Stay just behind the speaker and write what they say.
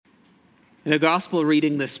The gospel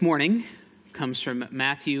reading this morning comes from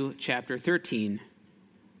Matthew chapter 13,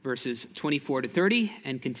 verses 24 to 30,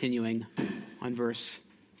 and continuing on verse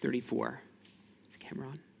 34. Is the camera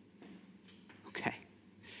on? Okay.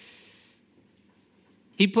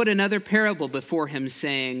 He put another parable before him,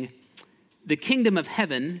 saying, "The kingdom of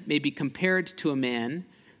heaven may be compared to a man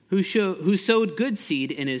who sowed good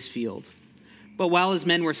seed in his field. But while his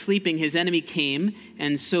men were sleeping, his enemy came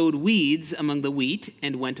and sowed weeds among the wheat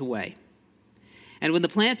and went away. And when the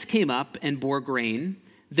plants came up and bore grain,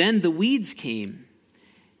 then the weeds came,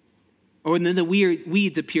 then the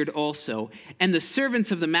weeds appeared also. And the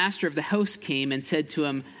servants of the master of the house came and said to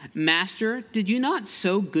him, 'Master, did you not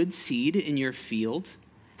sow good seed in your field?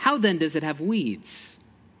 How then does it have weeds?'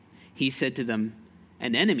 He said to them,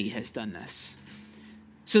 'An enemy has done this.'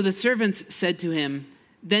 So the servants said to him,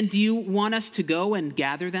 'Then do you want us to go and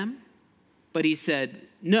gather them?' But he said,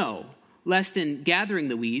 'No, lest in gathering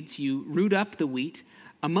the weeds you root up the wheat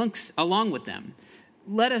along with them.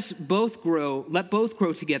 Let both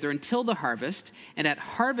grow together until the harvest, and at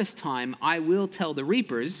harvest time I will tell the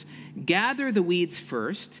reapers, gather the weeds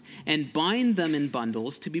first and bind them in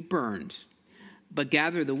bundles to be burned, but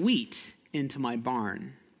gather the wheat into my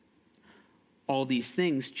barn.' All these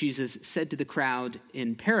things Jesus said to the crowd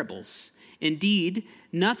in parables. Indeed,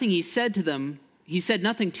 he said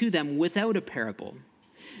nothing to them without a parable.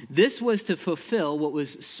 This was to fulfill what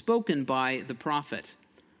was spoken by the prophet.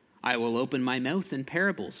 'I will open my mouth in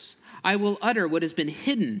parables. I will utter what has been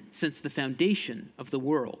hidden since the foundation of the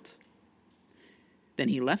world.' Then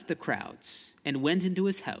he left the crowds and went into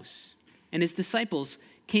his house. And his disciples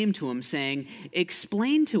came to him, saying,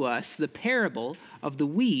 'Explain to us the parable of the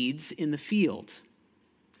weeds in the field.'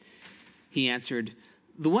 He answered,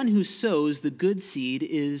 'The one who sows the good seed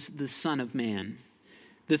is the Son of Man.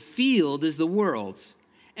 The field is the world,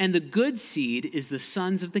 and the good seed is the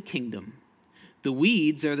sons of the kingdom. The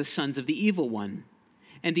weeds are the sons of the evil one,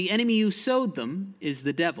 and the enemy who sowed them is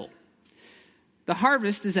the devil. The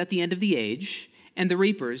harvest is at the end of the age, and the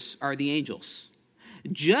reapers are the angels.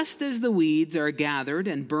 Just as the weeds are gathered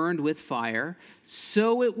and burned with fire,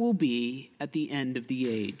 so it will be at the end of the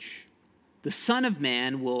age. The Son of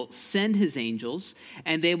Man will send his angels,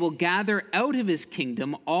 and they will gather out of his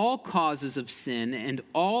kingdom all causes of sin and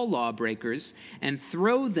all lawbreakers, and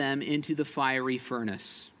throw them into the fiery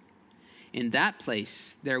furnace. In that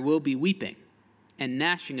place there will be weeping and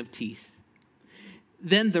gnashing of teeth.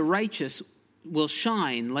 Then the righteous will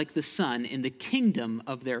shine like the sun in the kingdom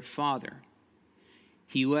of their Father.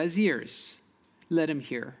 He who has ears, let him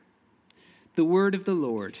hear. The word of the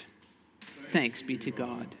Lord. Thanks be to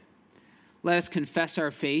God. Let us confess our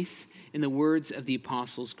faith in the words of the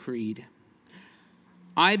Apostles' Creed.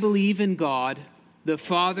 I believe in God, the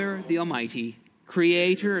Father, the Almighty,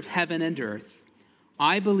 creator of heaven and earth.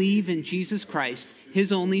 I believe in Jesus Christ,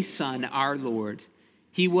 his only Son, our Lord.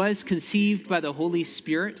 He was conceived by the Holy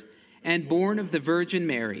Spirit and born of the Virgin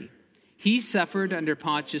Mary. He suffered under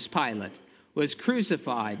Pontius Pilate, was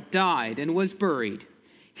crucified, died, and was buried.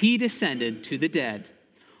 He descended to the dead.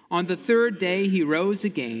 On the third day he rose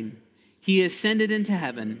again. He ascended into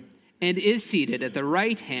heaven and is seated at the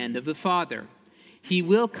right hand of the Father. He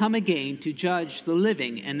will come again to judge the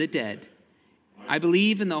living and the dead. I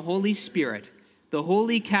believe in the Holy Spirit, the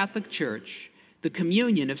Holy Catholic Church, the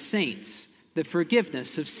communion of saints, the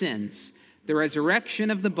forgiveness of sins, the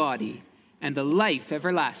resurrection of the body, and the life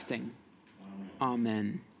everlasting.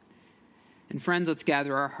 Amen. And friends, let's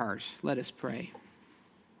gather our hearts. Let us pray.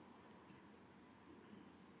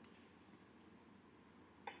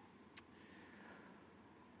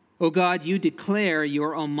 O God, you declare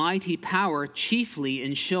your almighty power chiefly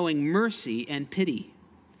in showing mercy and pity.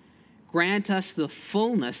 Grant us the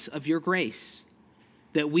fullness of your grace,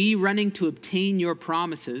 that we, running to obtain your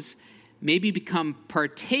promises, may become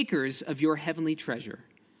partakers of your heavenly treasure.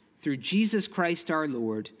 Through Jesus Christ our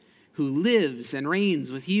Lord, who lives and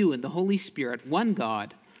reigns with you in the Holy Spirit, one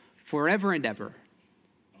God, forever and ever.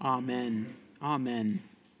 Amen. Amen.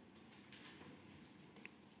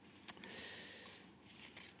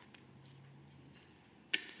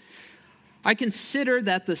 I consider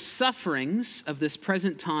that the sufferings of this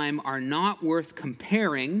present time are not worth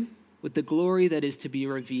comparing with the glory that is to be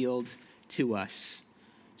revealed to us.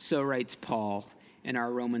 So writes Paul in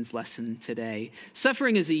our Romans lesson today.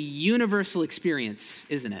 Suffering is a universal experience,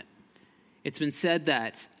 isn't it? It's been said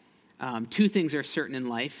that two things are certain in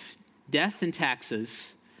life, death and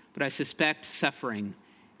taxes, but I suspect suffering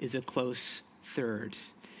is a close third.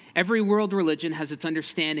 Every world religion has its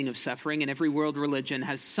understanding of suffering, and every world religion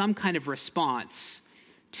has some kind of response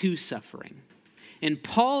to suffering. In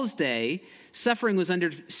Paul's day, suffering was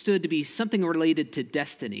understood to be something related to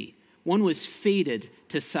destiny, one was fated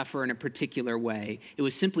to suffer in a particular way. It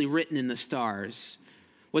was simply written in the stars.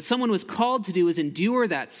 What someone was called to do is endure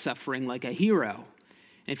that suffering like a hero.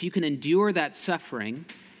 And if you can endure that suffering,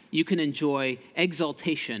 you can enjoy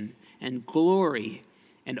exaltation and glory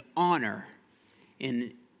and honor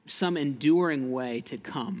in some enduring way to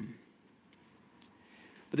come.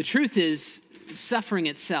 But the truth is, suffering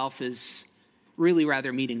itself is really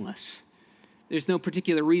rather meaningless. There's no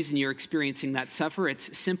particular reason you're experiencing that suffer.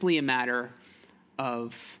 It's simply a matter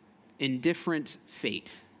of indifferent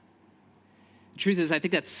fate. The truth is, I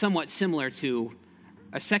think that's somewhat similar to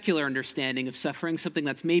a secular understanding of suffering, something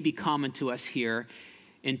that's maybe common to us here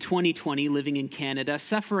in 2020, living in Canada.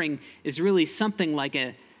 Suffering is really something like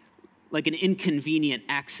an inconvenient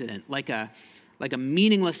accident, like a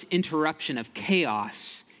meaningless interruption of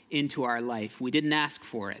chaos into our life. We didn't ask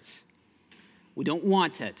for it. We don't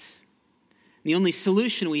want it. The only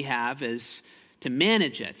solution we have is to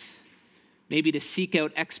manage it, maybe to seek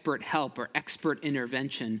out expert help or expert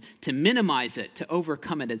intervention, to minimize it, to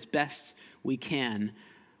overcome it as best we can.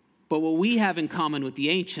 But what we have in common with the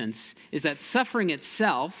ancients is that suffering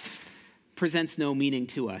itself presents no meaning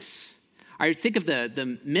to us. I think of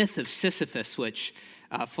the myth of Sisyphus, which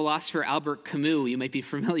philosopher Albert Camus, you might be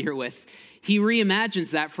familiar with. He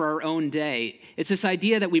reimagines that for our own day. It's this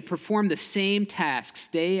idea that we perform the same tasks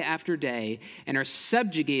day after day and are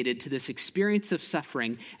subjugated to this experience of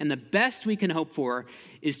suffering, and the best we can hope for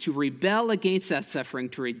is to rebel against that suffering,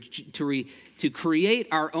 to create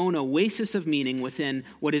our own oasis of meaning within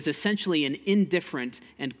what is essentially an indifferent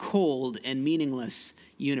and cold and meaningless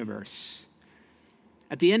universe.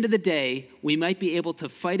 At the end of the day, we might be able to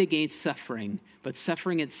fight against suffering, but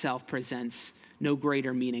suffering itself presents no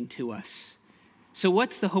greater meaning to us. So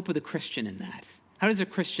what's the hope of the Christian in that? How does a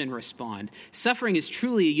Christian respond? Suffering is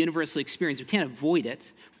truly a universal experience. We can't avoid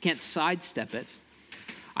it. We can't sidestep it.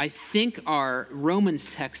 I think our Romans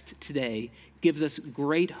text today gives us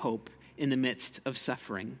great hope in the midst of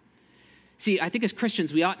suffering. See, I think as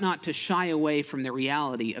Christians, we ought not to shy away from the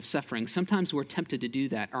reality of suffering. Sometimes we're tempted to do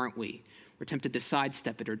that, aren't we? We're tempted to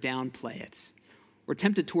sidestep it or downplay it. We're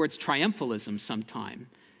tempted towards triumphalism sometime.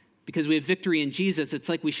 Because we have victory in Jesus, it's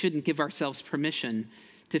like we shouldn't give ourselves permission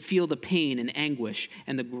to feel the pain and anguish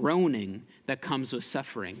and the groaning that comes with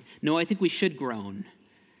suffering. No, I think we should groan.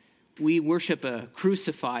 We worship a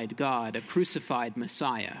crucified God, a crucified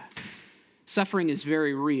Messiah. Suffering is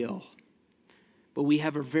very real, but we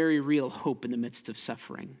have a very real hope in the midst of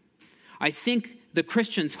suffering. I think the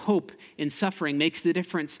Christian's hope in suffering makes the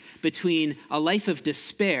difference between a life of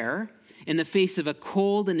despair in the face of a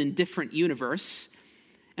cold and indifferent universe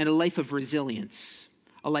and a life of resilience,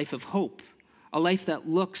 a life of hope, a life that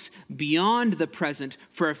looks beyond the present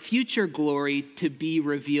for a future glory to be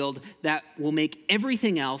revealed that will make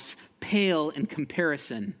everything else pale in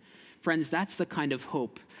comparison. Friends, that's the kind of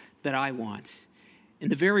hope that I want. In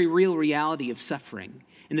the very real reality of suffering,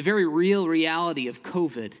 in the very real reality of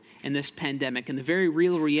COVID and this pandemic, in the very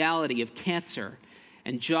real reality of cancer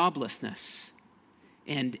and joblessness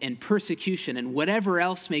and persecution and whatever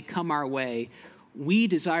else may come our way, we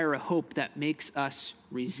desire a hope that makes us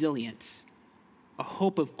resilient, a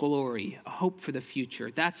hope of glory, a hope for the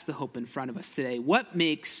future. That's the hope in front of us today. What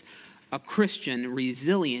makes a Christian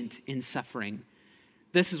resilient in suffering?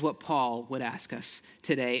 This is what Paul would ask us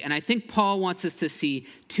today. And I think Paul wants us to see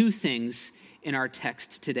two things in our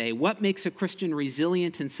text today. What makes a Christian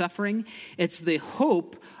resilient in suffering? It's the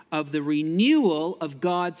hope of the renewal of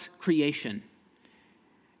God's creation.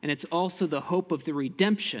 And it's also the hope of the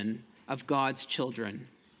redemption of God's children.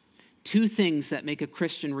 Two things that make a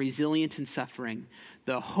Christian resilient in suffering: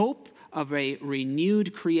 the hope of a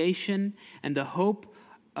renewed creation and the hope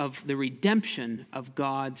of the redemption of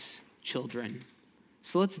God's children.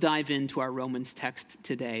 So let's dive into our Romans text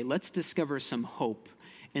today. Let's discover some hope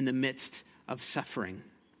in the midst of suffering.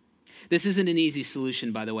 This isn't an easy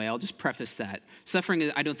solution, by the way. I'll just preface that.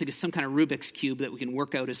 Suffering, I don't think, is some kind of Rubik's Cube that we can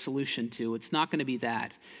work out a solution to. It's not going to be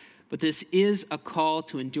that. But this is a call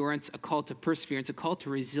to endurance, a call to perseverance, a call to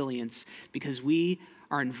resilience, because we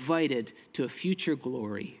are invited to a future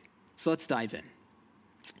glory. So let's dive in.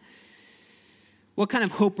 What kind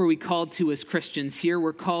of hope are we called to as Christians here?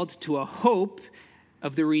 We're called to a hope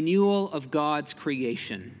of the renewal of God's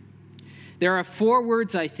creation. There are 4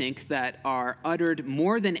 words, I think, that are uttered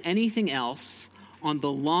more than anything else on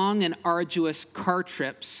the long and arduous car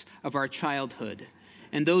trips of our childhood.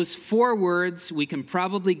 And those 4 words, we can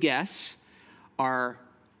probably guess, are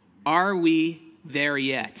we there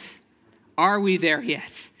yet? Are we there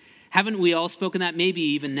yet? Haven't we all spoken that? Maybe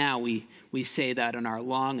even now we say that on our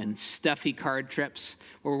long and stuffy car trips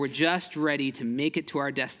where we're just ready to make it to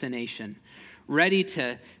our destination. ready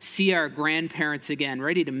to see our grandparents again,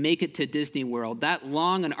 ready to make it to Disney World. That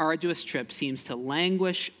long and arduous trip seems to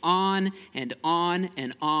languish on and on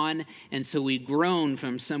and on, and so we groan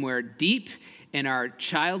from somewhere deep in our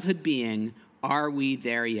childhood being, are we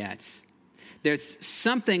there yet? There's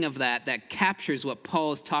something of that captures what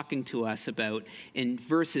Paul is talking to us about in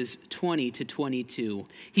verses 20 to 22.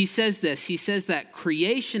 He says this, he says that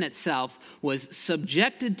creation itself was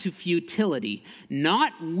subjected to futility,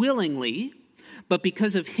 not willingly, but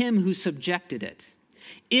because of him who subjected it,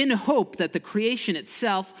 in hope that the creation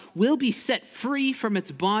itself will be set free from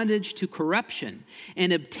its bondage to corruption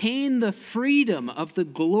and obtain the freedom of the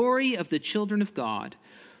glory of the children of God.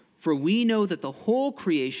 For we know that the whole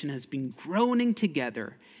creation has been groaning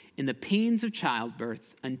together in the pains of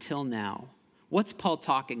childbirth until now. What's Paul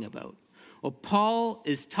talking about? Well, Paul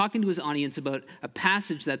is talking to his audience about a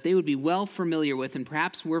passage that they would be well familiar with, and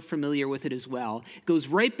perhaps we're familiar with it as well. It goes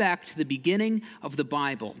right back to the beginning of the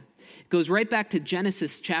Bible. It goes right back to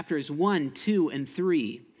Genesis chapters 1, 2, and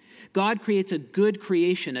 3. God creates a good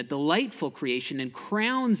creation, a delightful creation, and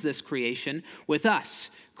crowns this creation with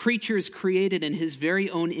us, creatures created in his very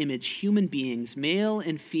own image, human beings, male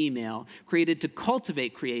and female, created to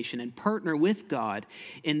cultivate creation and partner with God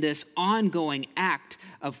in this ongoing act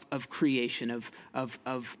of creation,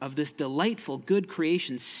 of this delightful, good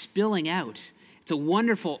creation spilling out. It's a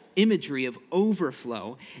wonderful imagery of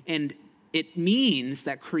overflow, and it means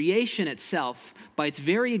that creation itself, by its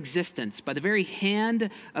very existence, by the very hand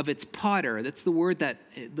of its potter, that's the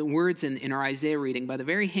words in our Isaiah reading, by the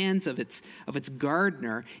very hands of its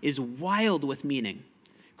gardener, is wild with meaning.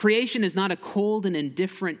 Creation is not a cold and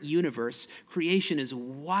indifferent universe. Creation is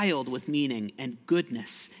wild with meaning and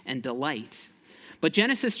goodness and delight. But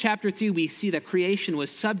Genesis chapter 3, we see that creation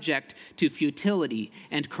was subject to futility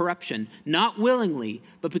and corruption, not willingly,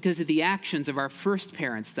 but because of the actions of our first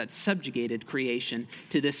parents that subjugated creation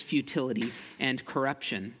to this futility and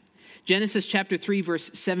corruption. Genesis chapter 3,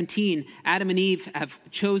 verse 17, Adam and Eve have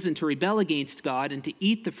chosen to rebel against God and to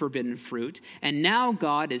eat the forbidden fruit. And now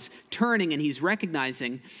God is turning and he's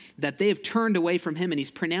recognizing that they have turned away from him and he's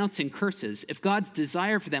pronouncing curses. If God's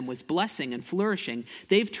desire for them was blessing and flourishing,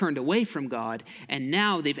 they've turned away from God. And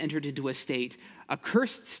now they've entered into a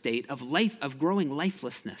cursed state of life, of growing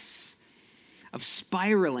lifelessness, of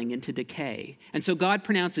spiraling into decay. And so God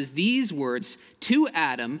pronounces these words to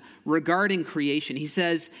Adam regarding creation. He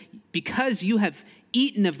says, because you have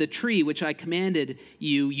eaten of the tree which I commanded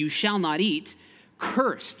you, you shall not eat,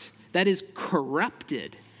 cursed, that is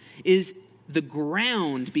corrupted, is the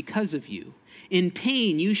ground because of you. In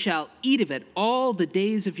pain you shall eat of it all the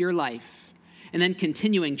days of your life. And then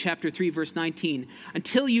continuing, chapter 3, verse 19,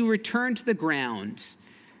 until you return to the ground.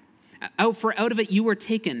 For out of it you were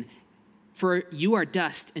taken, for you are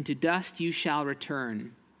dust, and to dust you shall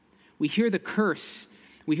return. We hear the curse,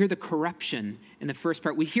 we hear the corruption in the first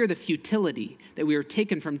part. We hear the futility that we were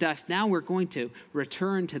taken from dust. Now we're going to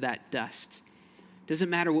return to that dust. Doesn't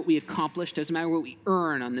matter what we accomplish, doesn't matter what we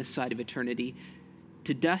earn on this side of eternity.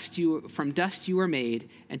 From dust you were made,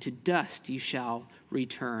 and to dust you shall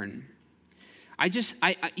return.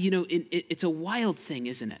 It's a wild thing,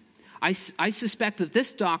 isn't it? I suspect that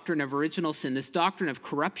this doctrine of original sin, this doctrine of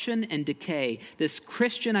corruption and decay, this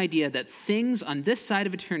Christian idea that things on this side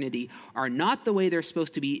of eternity are not the way they're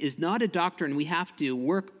supposed to be, is not a doctrine we have to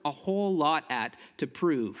work a whole lot at to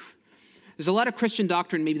prove. There's a lot of Christian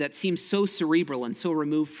doctrine maybe that seems so cerebral and so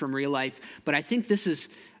removed from real life, but I think this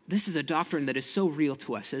is a doctrine that is so real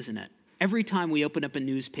to us, isn't it? Every time we open up a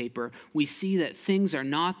newspaper, we see that things are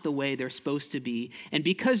not the way they're supposed to be. And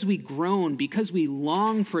because we groan, because we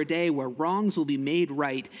long for a day where wrongs will be made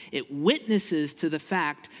right, it witnesses to the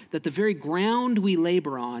fact that the very ground we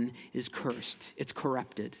labor on is cursed. It's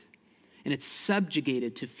corrupted. And it's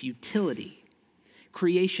subjugated to futility.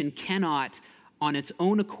 Creation cannot, on its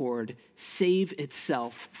own accord, save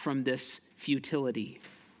itself from this futility.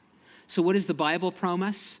 So what does the Bible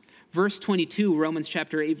promise? Verse 22, Romans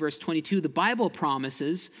chapter 8, verse 22, the Bible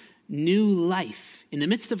promises new life. In the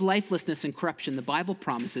midst of lifelessness and corruption, the Bible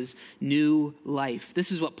promises new life.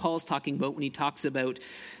 This is what Paul's talking about when he talks about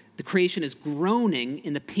the creation is groaning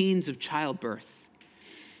in the pains of childbirth.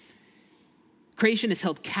 Creation is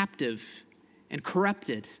held captive and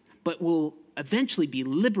corrupted, but will eventually be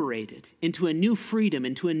liberated into a new freedom,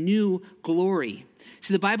 into a new glory.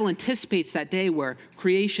 So the Bible anticipates that day where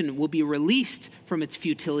creation will be released from its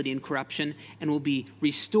futility and corruption and will be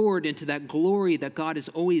restored into that glory that God has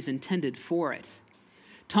always intended for it.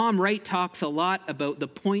 Tom Wright talks a lot about the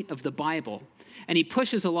point of the Bible. And he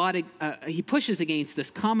pushes against this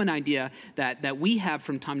common idea that we have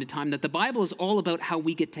from time to time, that the Bible is all about how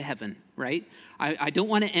we get to heaven, right? I don't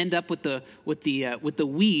want to end up with the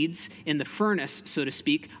weeds in the furnace, so to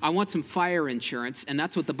speak. I want some fire insurance, and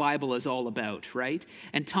that's what the Bible is all about, right?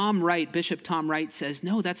 And Bishop Tom Wright says,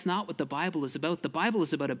 no, that's not what the Bible is about. The Bible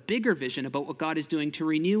is about a bigger vision about what God is doing to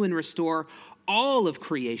renew and restore all of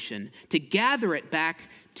creation, to gather it back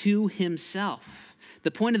to himself.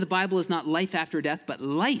 The point of the Bible is not life after death, but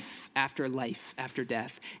life after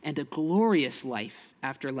death, and a glorious life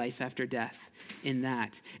after death in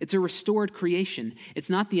that. It's a restored creation. It's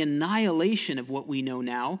not the annihilation of what we know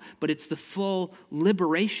now, but it's the full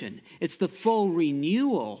liberation. It's the full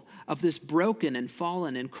renewal of this broken and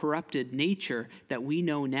fallen and corrupted nature that we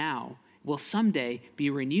know now will someday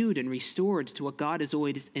be renewed and restored to what God has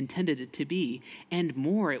always intended it to be, and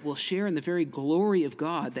more, it will share in the very glory of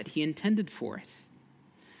God that he intended for it.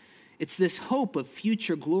 It's this hope of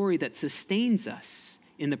future glory that sustains us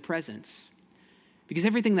in the present. Because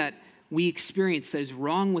everything that we experience that is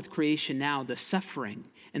wrong with creation now, the suffering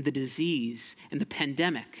and the disease and the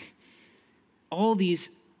pandemic, all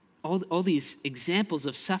these examples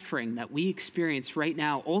of suffering that we experience right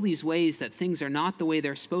now, all these ways that things are not the way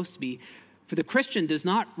they're supposed to be, for the Christian does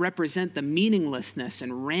not represent the meaninglessness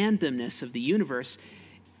and randomness of the universe.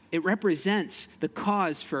 It represents the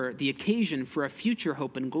cause for the occasion for a future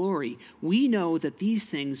hope and glory. We know that these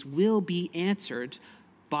things will be answered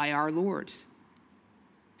by our Lord.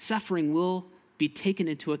 Suffering will be taken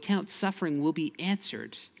into account. Suffering will be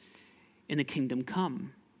answered in the kingdom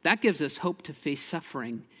come. That gives us hope to face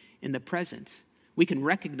suffering in the present. We can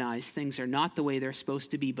recognize things are not the way they're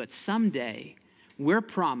supposed to be, but someday we're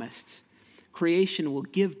promised creation will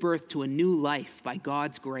give birth to a new life by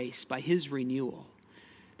God's grace, by his renewal.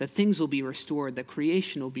 That things will be restored, that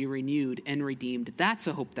creation will be renewed and redeemed. That's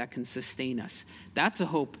a hope that can sustain us. That's a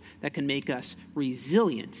hope that can make us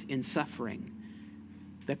resilient in suffering.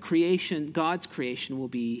 That creation, God's creation, will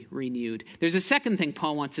be renewed. There's a second thing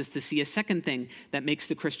Paul wants us to see, a second thing that makes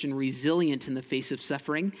the Christian resilient in the face of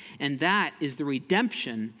suffering, and that is the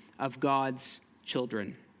redemption of God's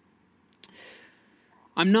children.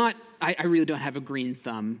 I really don't have a green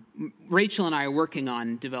thumb. Rachel and I are working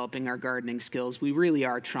on developing our gardening skills. We really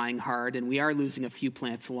are trying hard, and we are losing a few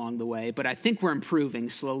plants along the way, but I think we're improving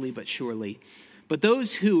slowly but surely. But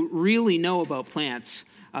those who really know about plants,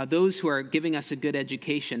 those who are giving us a good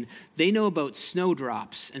education, they know about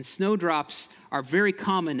snowdrops. And snowdrops are very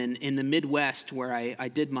common in the Midwest where I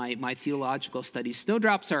did my theological studies.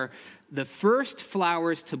 Snowdrops are the first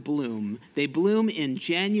flowers to bloom. They bloom in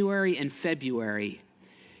January and February.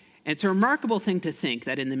 And it's a remarkable thing to think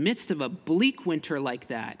that in the midst of a bleak winter like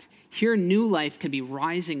that, here new life can be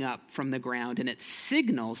rising up from the ground, and it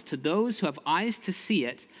signals to those who have eyes to see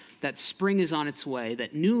it that spring is on its way,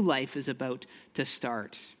 that new life is about to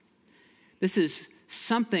start. This is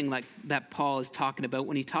something like that Paul is talking about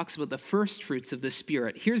when he talks about the first fruits of the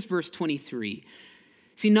Spirit. Here's verse 23.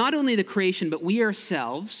 See, not only the creation, but we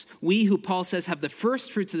ourselves, we who Paul says have the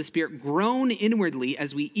first fruits of the Spirit, groan inwardly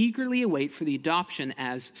as we eagerly await for the adoption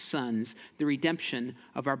as sons, the redemption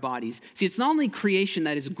of our bodies. See, it's not only creation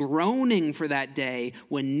that is groaning for that day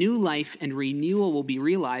when new life and renewal will be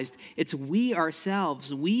realized, it's we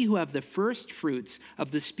ourselves, we who have the first fruits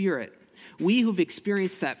of the Spirit, we who've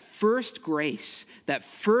experienced that first grace, that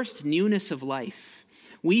first newness of life.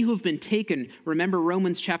 We who've been taken, remember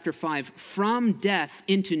Romans chapter 5, from death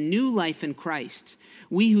into new life in Christ.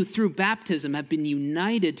 We who through baptism have been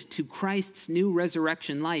united to Christ's new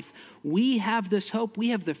resurrection life. We have this hope. We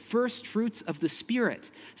have the first fruits of the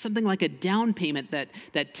Spirit, something like a down payment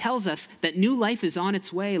that tells us that new life is on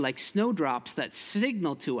its way, like snowdrops that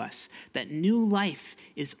signal to us that new life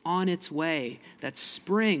is on its way, that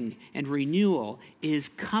spring and renewal is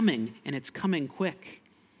coming, and it's coming quick.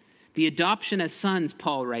 The adoption as sons,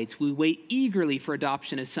 Paul writes, we wait eagerly for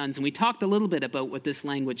adoption as sons. And we talked a little bit about what this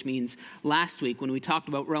language means last week when we talked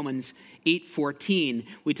about Romans 8:14.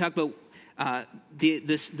 We talked about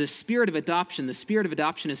the spirit of adoption. The spirit of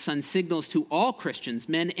adoption as sons signals to all Christians,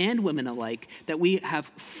 men and women alike, that we have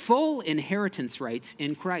full inheritance rights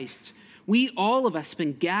in Christ. We, all of us, have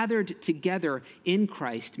been gathered together in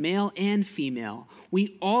Christ, male and female.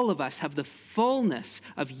 We, all of us, have the fullness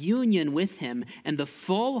of union with him and the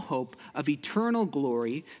full hope of eternal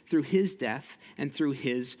glory through his death and through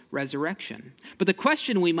his resurrection. But the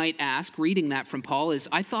question we might ask, reading that from Paul, is,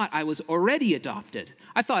 I thought I was already adopted.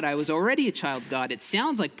 I thought I was already a child of God. It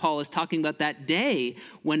sounds like Paul is talking about that day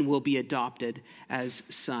when we'll be adopted as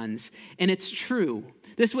sons. And it's true.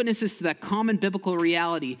 This witnesses to that common biblical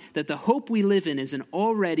reality that the hope hope we live in is an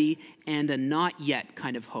already and a not yet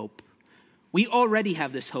kind of hope. We already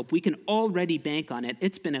have this hope. We can already bank on it.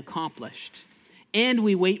 It's been accomplished. And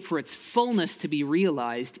we wait for its fullness to be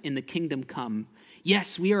realized in the kingdom come.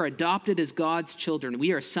 Yes, we are adopted as God's children.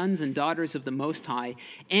 We are sons and daughters of the Most High.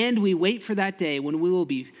 And we wait for that day when we will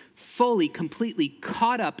be fully, completely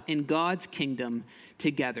caught up in God's kingdom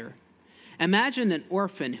together. Imagine an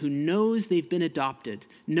orphan who knows they've been adopted,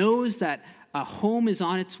 knows that a home is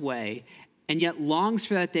on its way, and yet longs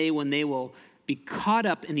for that day when they will be caught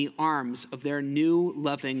up in the arms of their new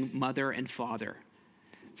loving mother and father.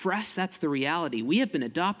 For us, that's the reality. We have been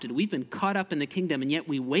adopted. We've been caught up in the kingdom, and yet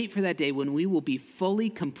we wait for that day when we will be fully,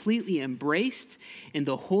 completely embraced in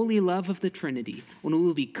the holy love of the Trinity, when we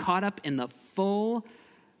will be caught up in the full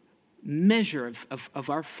measure of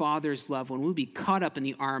our Father's love, when we will be caught up in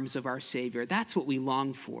the arms of our Savior. That's what we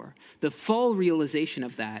long for, the full realization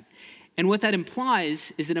of that. And what that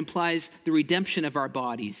implies is it implies the redemption of our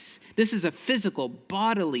bodies. This is a physical,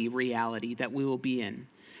 bodily reality that we will be in.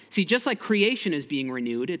 See, just like creation is being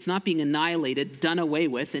renewed, it's not being annihilated, done away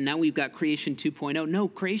with, and now we've got creation 2.0. No,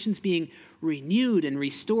 creation's being renewed and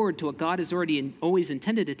restored to what God has always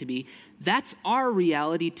intended it to be. That's our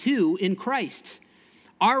reality too in Christ.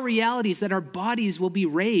 Our reality is that our bodies will be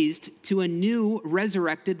raised to a new,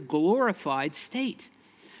 resurrected, glorified state.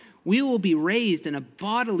 We will be raised in a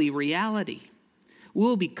bodily reality. We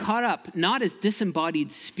will be caught up not as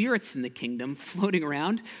disembodied spirits in the kingdom floating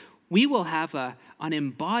around. We will have an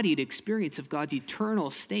embodied experience of God's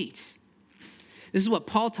eternal state. This is what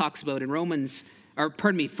Paul talks about in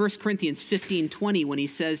 1 Corinthians 15:20, when he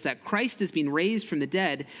says that Christ has been raised from the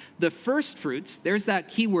dead, the first fruits, there's that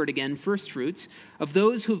key word again, first fruits, of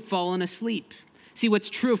those who have fallen asleep. See,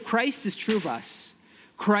 what's true of Christ is true of us.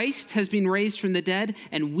 Christ has been raised from the dead,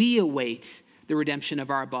 and we await the redemption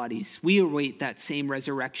of our bodies. We await that same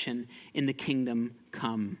resurrection in the kingdom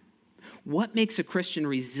come. What makes a Christian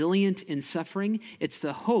resilient in suffering? It's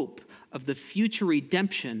the hope of the future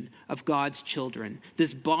redemption of God's children.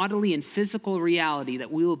 This bodily and physical reality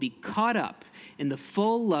that we will be caught up in the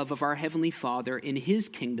full love of our Heavenly Father in His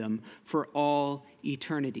kingdom for all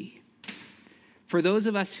eternity. For those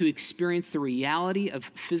of us who experience the reality of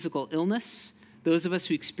physical illness, those of us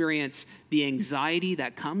who experience the anxiety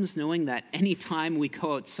that comes knowing that any time we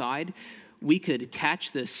go outside, we could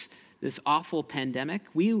catch this awful pandemic,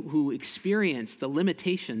 we who experience the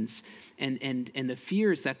limitations and the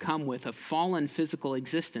fears that come with a fallen physical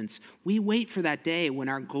existence, we wait for that day when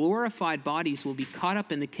our glorified bodies will be caught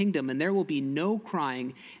up in the kingdom and there will be no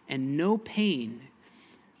crying and no pain.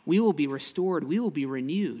 We will be restored. We will be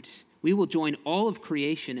renewed. We will join all of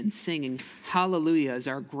creation in singing hallelujah as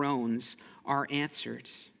our groans are answered.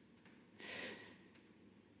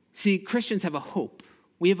 See, Christians have a hope.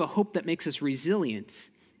 We have a hope that makes us resilient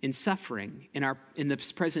in suffering, in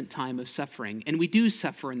this present time of suffering. And we do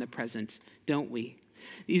suffer in the present, don't we?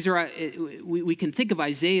 These are we can think of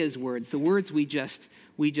Isaiah's words, the words we just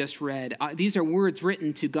read. These are words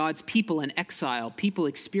written to God's people in exile, people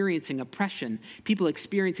experiencing oppression, people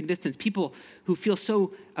experiencing distance, people who feel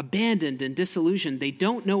so abandoned and disillusioned. They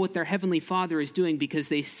don't know what their Heavenly Father is doing because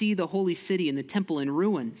they see the holy city and the temple in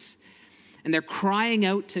ruins. And they're crying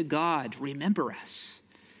out to God, remember us.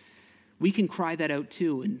 We can cry that out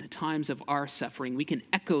too in the times of our suffering. We can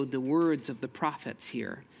echo the words of the prophets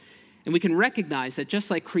here. And we can recognize that just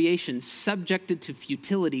like creation subjected to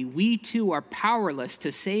futility, we too are powerless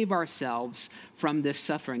to save ourselves from this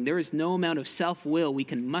suffering. There is no amount of self-will we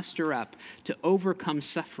can muster up to overcome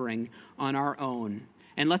suffering on our own.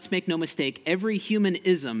 And let's make no mistake, every human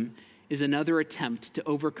ism is another attempt to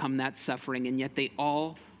overcome that suffering, and yet they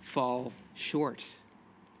all fall short.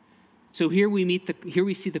 So here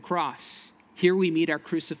we see the cross. Here we meet our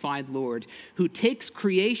crucified Lord, who takes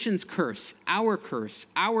creation's curse,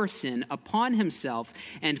 our sin, upon himself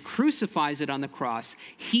and crucifies it on the cross.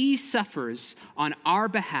 He suffers on our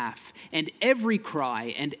behalf, and every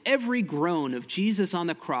cry and every groan of Jesus on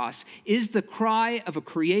the cross is the cry of a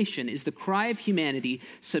creation, is the cry of humanity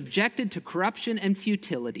subjected to corruption and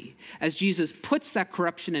futility, as Jesus puts that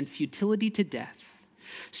corruption and futility to death,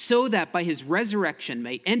 so that by his resurrection,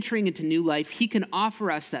 by entering into new life, he can offer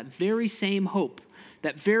us that very same hope,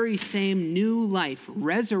 that very same new life,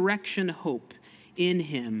 resurrection hope in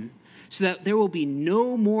him, so that there will be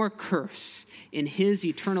no more curse in his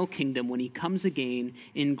eternal kingdom when he comes again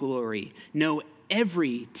in glory. No,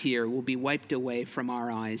 every tear will be wiped away from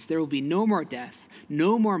our eyes. There will be no more death,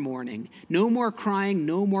 no more mourning, no more crying,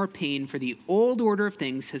 no more pain, for the old order of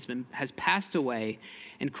things has passed away,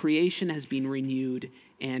 and creation has been renewed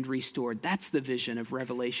and restored. That's the vision of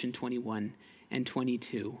Revelation 21 and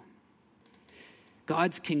 22.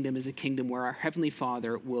 God's kingdom is a kingdom where our Heavenly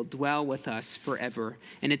Father will dwell with us forever.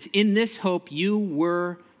 And it's in this hope you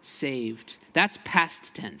were saved. That's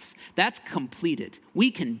past tense. That's completed. We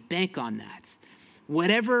can bank on that.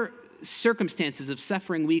 Whatever circumstances of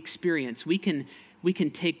suffering we experience, we can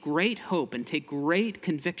take great hope and take great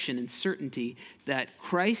conviction and certainty that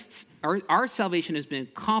our salvation has been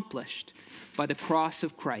accomplished by the cross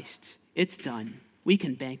of Christ. It's done. We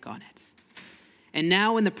can bank on it. And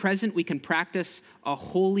now in the present, we can practice a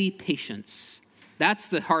holy patience. That's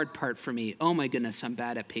the hard part for me. Oh my goodness, I'm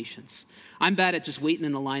bad at patience. I'm bad at just waiting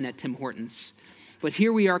in the line at Tim Hortons. But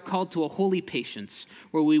here we are called to a holy patience,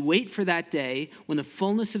 where we wait for that day when the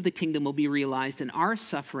fullness of the kingdom will be realized and our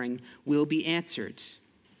suffering will be answered.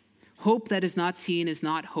 Hope that is not seen is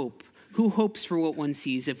not hope. Who hopes for what one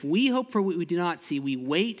sees? If we hope for what we do not see, we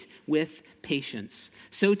wait with patience.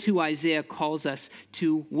 So too Isaiah calls us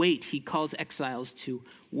to wait. He calls exiles to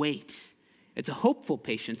wait. It's a hopeful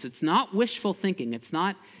patience. It's not wishful thinking. It's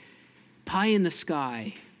not pie in the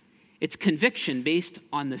sky. It's conviction based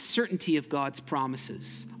on the certainty of God's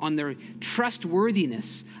promises, on the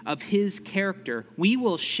trustworthiness of his character. We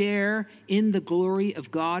will share in the glory of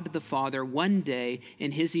God the Father one day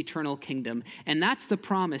in his eternal kingdom. And that's the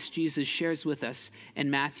promise Jesus shares with us in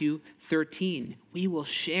Matthew 13. We will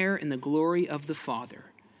share in the glory of the Father.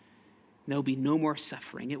 There'll be no more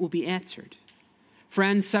suffering. It will be answered.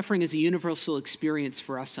 Friends, suffering is a universal experience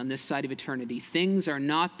for us on this side of eternity. Things are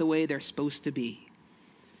not the way they're supposed to be.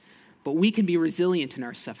 But we can be resilient in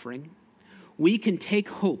our suffering. We can take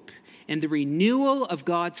hope in the renewal of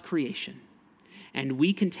God's creation. And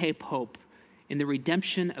we can take hope in the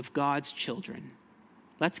redemption of God's children.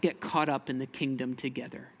 Let's get caught up in the kingdom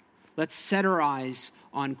together. Let's set our eyes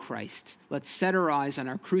on Christ. Let's set our eyes on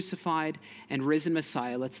our crucified and risen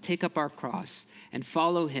Messiah. Let's take up our cross and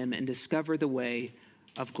follow him and discover the way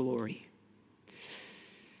of glory.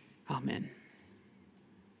 Amen.